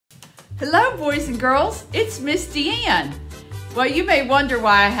Hello, boys and girls. It's Miss Deanne. Well, you may wonder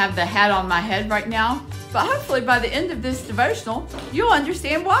why I have the hat on my head right now, but hopefully by the end of this devotional, you'll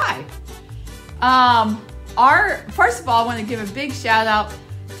understand why. First of all, I want to give a big shout out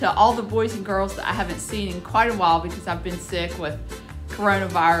to all the boys and girls that I haven't seen in quite a while because I've been sick with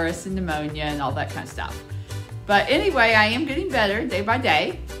coronavirus and pneumonia and all that kind of stuff. But anyway, I am getting better day by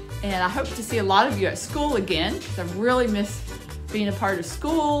day, and I hope to see a lot of you at school again because I really miss being a part of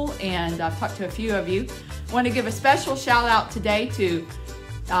school, and I've talked to a few of you. I want to give a special shout out today to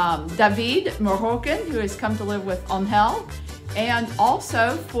David Moroccan, who has come to live with Angel, and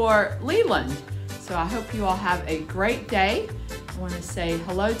also for Leland. So I hope you all have a great day. I want to say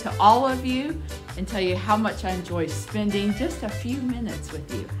hello to all of you and tell you how much I enjoy spending just a few minutes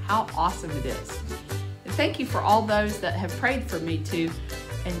with you. How awesome it is. And thank you for all those that have prayed for me too,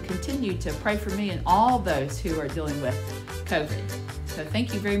 and continue to pray for me and all those who are dealing with COVID. So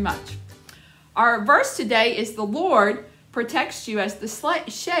thank you very much. Our verse today is the Lord protects you as the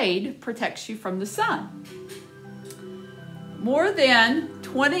shade protects you from the sun. More than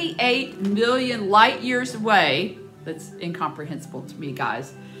 28 million light years away, that's incomprehensible to me,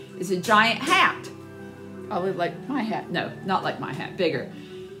 guys, is a giant hat. Probably like my hat. No, not like my hat, bigger.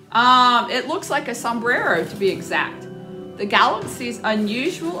 It looks like a sombrero to be exact. The galaxy's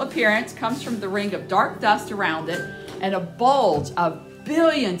unusual appearance comes from the ring of dark dust around it and a bulge of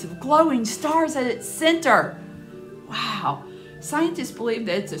billions of glowing stars at its center. Wow. Scientists believe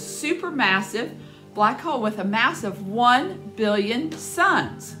that it's a supermassive black hole with a mass of 1 billion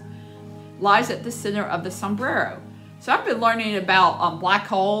suns. Lies at the center of the sombrero. So I've been learning about black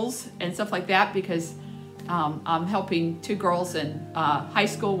holes and stuff like that because I'm helping two girls in high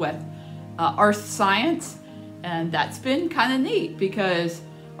school with earth science. And that's been kind of neat because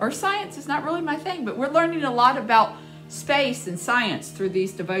earth science is not really my thing, but we're learning a lot about space and science through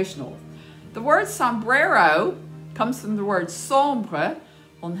these devotionals. The word sombrero comes from the word sombre,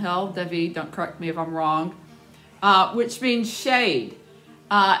 Angel, David, don't correct me if I'm wrong, which means shade.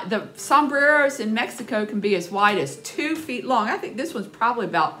 The sombreros in Mexico can be as wide as 2 feet long. I think this one's probably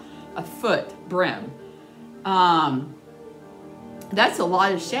about a foot brim. That's a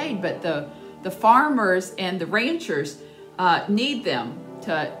lot of shade, but the farmers and the ranchers need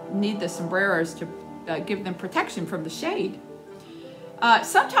the sombreros to give them protection from the shade.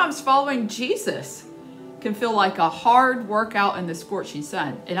 Sometimes following Jesus can feel like a hard workout in the scorching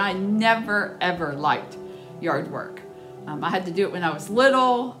sun, and I never ever liked yard work. I had to do it when I was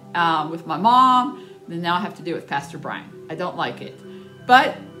little with my mom, and now I have to do it with Pastor Brian. I don't like it,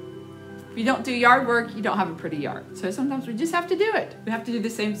 but if you don't do yard work, you don't have a pretty yard. So sometimes we just have to do it. We have to do the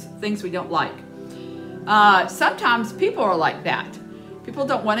same things we don't like. Sometimes people are like that. People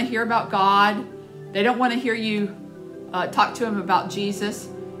don't want to hear about God. They don't want to hear you talk to them about Jesus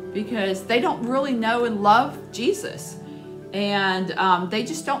because they don't really know and love Jesus. And they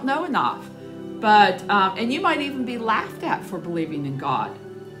just don't know enough. And you might even be laughed at for believing in God.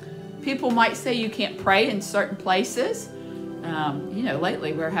 People might say you can't pray in certain places. You know,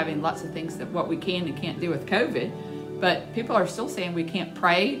 lately we're having lots of things that what we can and can't do with COVID. But people are still saying we can't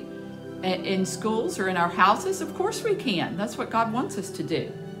pray in schools or in our houses. Of course we can. That's what God wants us to do.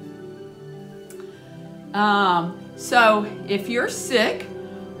 So if you're sick,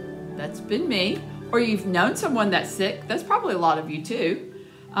 that's been me, or you've known someone that's sick, that's probably a lot of you too,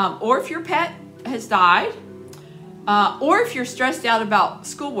 or if your pet has died, or if you're stressed out about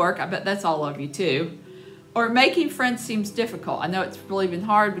schoolwork, I bet that's all of you too, or making friends seems difficult. I know it's really been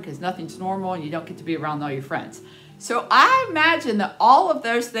hard because nothing's normal and you don't get to be around all your friends. So I imagine that all of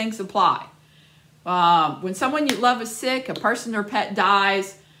those things apply. When someone you love is sick, a person or pet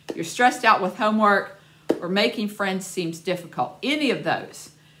dies, you're stressed out with homework, or making friends seems difficult. Any of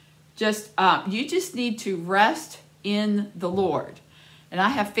those. You just need to rest in the Lord. And I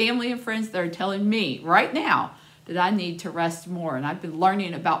have family and friends that are telling me right now that I need to rest more. And I've been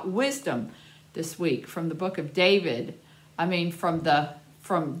learning about wisdom this week from the book of David. I mean, from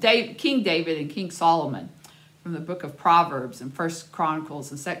King David and King Solomon. From the book of Proverbs and 1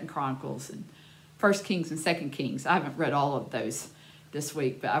 Chronicles and 2 Chronicles and 1 Kings and 2 Kings. I haven't read all of those this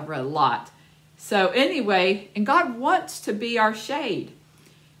week, but I've read a lot. So anyway, and God wants to be our shade.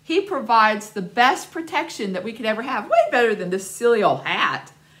 He provides the best protection that we could ever have. Way better than this silly old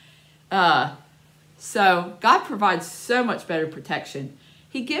hat. So God provides so much better protection.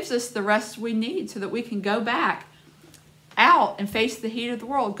 He gives us the rest we need so that we can go back out and face the heat of the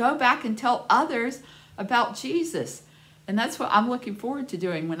world. Go back and tell others about Jesus. And that's what I'm looking forward to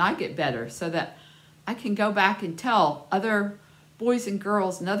doing when I get better, so that I can go back and tell other boys and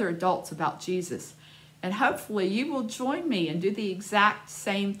girls and other adults about Jesus. And hopefully you will join me and do the exact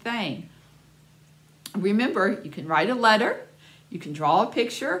same thing. Remember, you can write a letter, you can draw a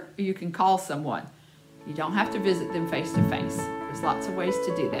picture, or you can call someone. You don't have to visit them face to face. There's lots of ways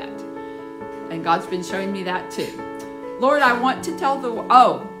to do that. And God's been showing me that too. Lord, I want to tell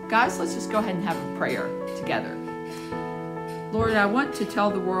guys, let's just go ahead and have a prayer together. Lord, I want to tell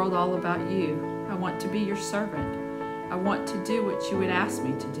the world all about you. I want to be your servant. I want to do what you would ask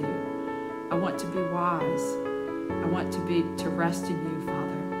me to do. I want to be wise. I want to rest in you,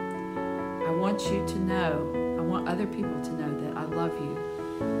 Father. I want you to know, I want other people to know that I love you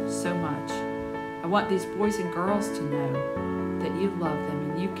so much. I want these boys and girls to know that you love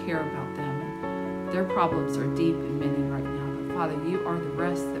them and you care about them. And their problems are deep and many right now. But Father, you are the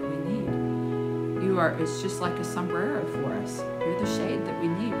rest that we need. It's just like a sombrero for us. You're the shade that we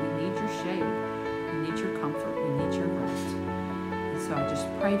need. We need your shade. We need your comfort. We need your rest. And so I just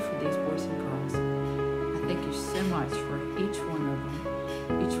pray for these boys and girls. I thank you so much for each one of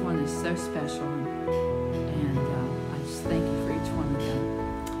them. Each one is so special. And I just thank you for each one of them.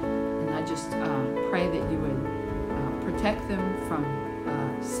 And I just pray that you would protect them from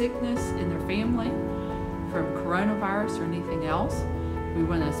sickness in their family, from coronavirus or anything else. We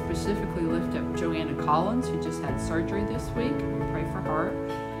want to specifically lift up Joanna Collins, who just had surgery this week. We pray for her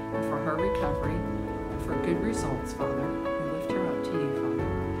and for her recovery and for good results, Father. We lift her up to you, Father.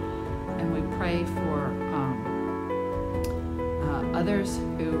 And we pray for others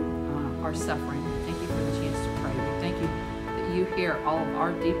who are suffering. Thank you for the chance to pray. We thank you that you hear all of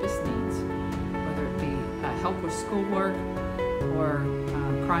our deepest needs, whether it be help with schoolwork or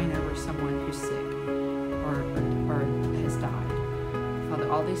crying over someone who's sick or has died. Father,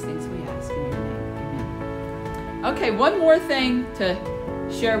 all these things we ask in your name. Amen. Okay, one more thing to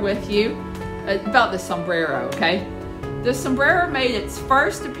share with you about the sombrero, okay? The sombrero made its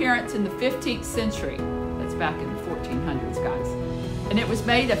first appearance in the 15th century. That's back in the 1400s, guys. And it was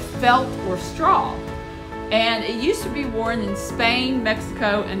made of felt or straw. And it used to be worn in Spain,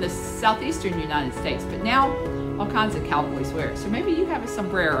 Mexico, and the southeastern United States. But now, all kinds of cowboys wear it. So maybe you have a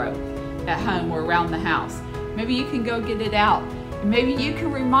sombrero at home or around the house. Maybe you can go get it out. And maybe you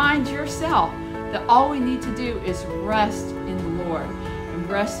can remind yourself that all we need to do is rest in the Lord and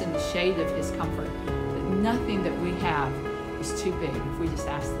rest in the shade of his comfort. That nothing that we have is too big if we just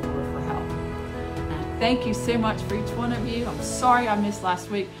ask the Lord for help. And thank you so much for each one of you. I'm sorry I missed last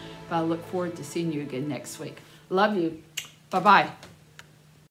week, but I look forward to seeing you again next week. Love you. Bye-bye.